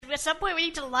at some point we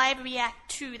need to live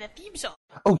react to the theme song.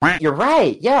 Oh, you're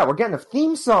right. Yeah, we're getting a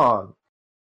theme song.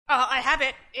 Oh, I have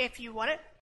it, if you want it.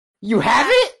 You have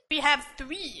it? We have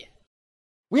 3.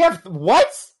 We have what?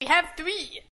 We have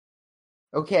 3.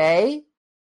 Okay.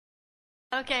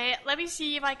 Okay, let me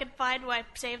see if I can find where I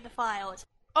saved the files.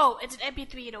 Oh, it's an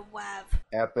MP3 and a WAV.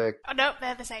 Epic. Oh, no,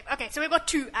 they're the same. Okay, so we've got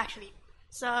 2, actually.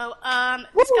 So,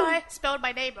 this guy spelled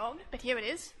my name wrong, but here it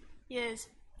is. Here's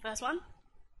the first one.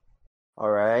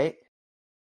 Alright.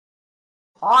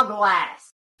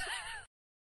 Hoglass!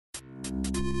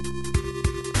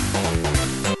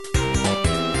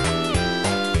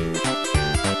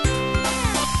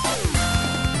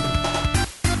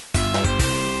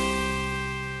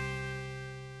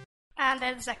 And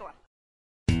then the second one.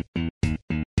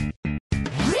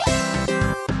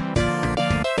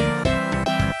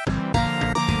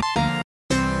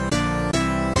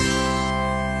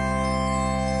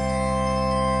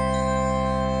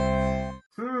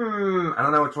 I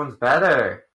don't know which one's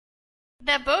better.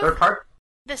 They're both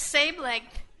the same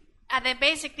length, and they're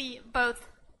basically both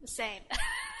the same.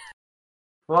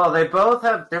 Well, they both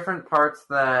have different parts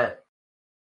that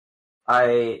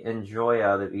I enjoy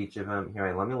out of each of them.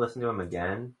 Here, let me listen to them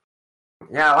again.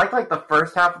 Yeah, I like the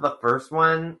first half of the first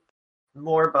one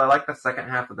more, but I like the second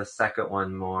half of the second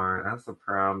one more. That's the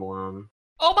problem.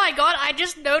 Oh my god, I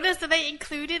just noticed that they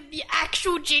included the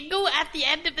actual jingle at the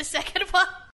end of the second one.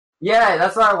 Yeah,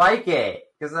 that's why I like it.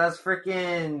 Because that's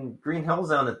freaking Green Hill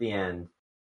Zone at the end.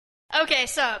 Okay,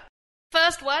 so,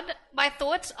 first one, my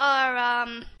thoughts are,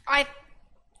 I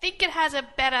think it has a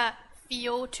better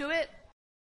feel to it.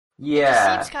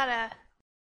 Yeah. It seems kind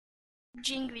of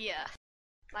jinglier.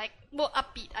 Like, more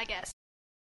upbeat, I guess.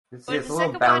 It's a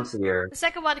little bouncier. The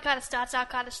second one kind of starts out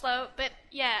kind of slow, but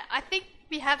yeah, I think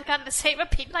we have kind of the same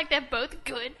opinion, like they're both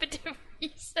good for different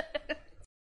reasons.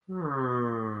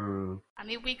 I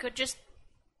mean, we could just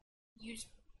use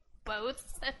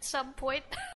both at some point.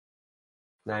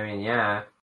 I mean, yeah.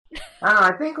 I don't know,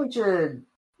 I think we should...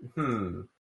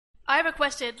 I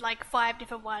requested, 5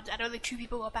 different ones, and only 2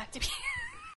 people got back to me.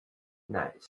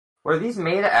 Nice. Were these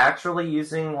made actually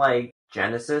using,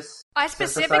 Genesis? I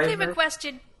specifically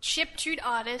requested chiptune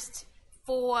artists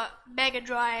for Mega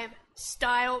Drive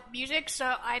style music,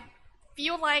 so I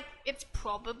feel like it's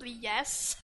probably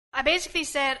yes. I basically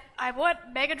said, I want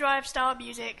Mega Drive style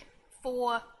music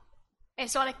for a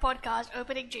Sonic Podcast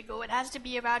opening jingle. It has to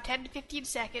be around 10 to 15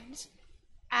 seconds,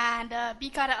 and be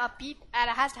kind of upbeat, and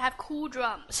it has to have cool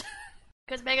drums.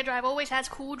 Because Mega Drive always has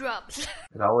cool drums.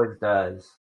 It always does.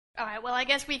 Alright, well I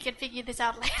guess we can figure this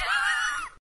out later.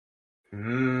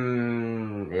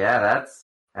 Yeah,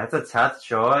 that's a tough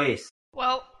choice.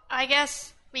 Well, I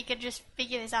guess we can just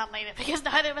figure this out later, because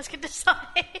neither of us can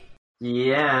decide.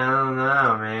 Yeah, I don't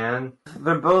know, man.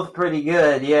 They're both pretty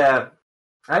good, yeah.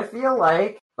 I feel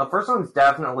like the first one's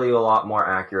definitely a lot more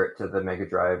accurate to the Mega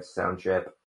Drive sound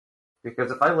chip.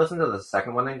 Because if I listen to the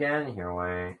second one again, here,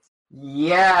 wait.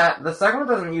 Yeah, the second one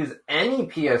doesn't use any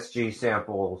PSG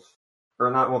samples. Or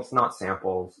not, well, it's not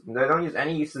samples. They don't use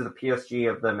any use of the PSG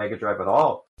of the Mega Drive at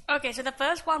all. Okay, so the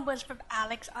first one was from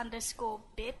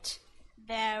Alex_Bit.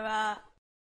 Their,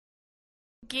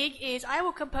 gig is, I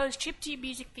will compose chiptune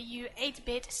music for you,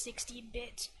 8-bit,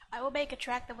 16-bit. I will make a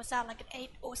track that will sound like an 8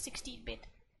 or 16-bit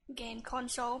game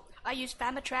console. I use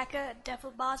FamiTracker,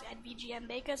 Devilmask, and VGM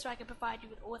Maker so I can provide you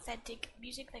with authentic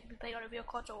music that can be played on a real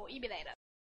console or emulator.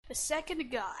 The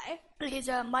second guy is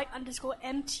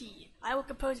Mike_MT. I will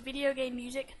compose video game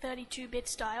music 32-bit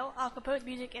style. I'll compose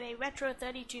music in a retro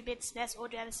 32-bit SNES or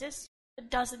Genesis. It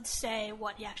doesn't say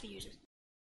what he actually uses.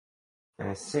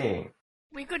 I see.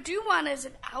 We could do one as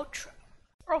an outro.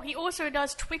 Oh, he also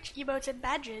does Twitch emotes and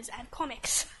badges and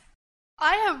comics.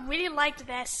 I have really liked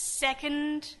their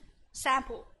second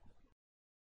sample.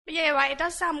 But yeah, right, it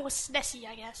does sound more SNESy,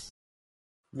 I guess.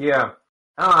 Yeah.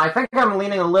 I think I'm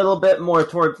leaning a little bit more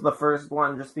towards the first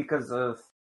one just because of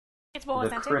it's more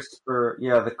authentic. Crisper,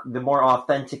 yeah, the more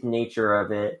authentic nature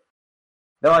of it.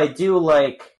 Though I do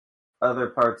like other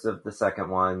parts of the second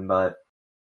one, but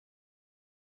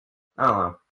I don't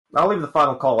know. I'll leave the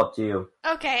final call up to you.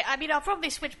 Okay, I mean, I'll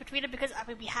probably switch between them because,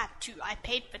 we have 2. I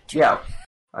paid for 2. Yeah.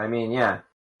 I mean, yeah.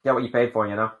 Get what you paid for,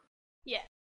 you know?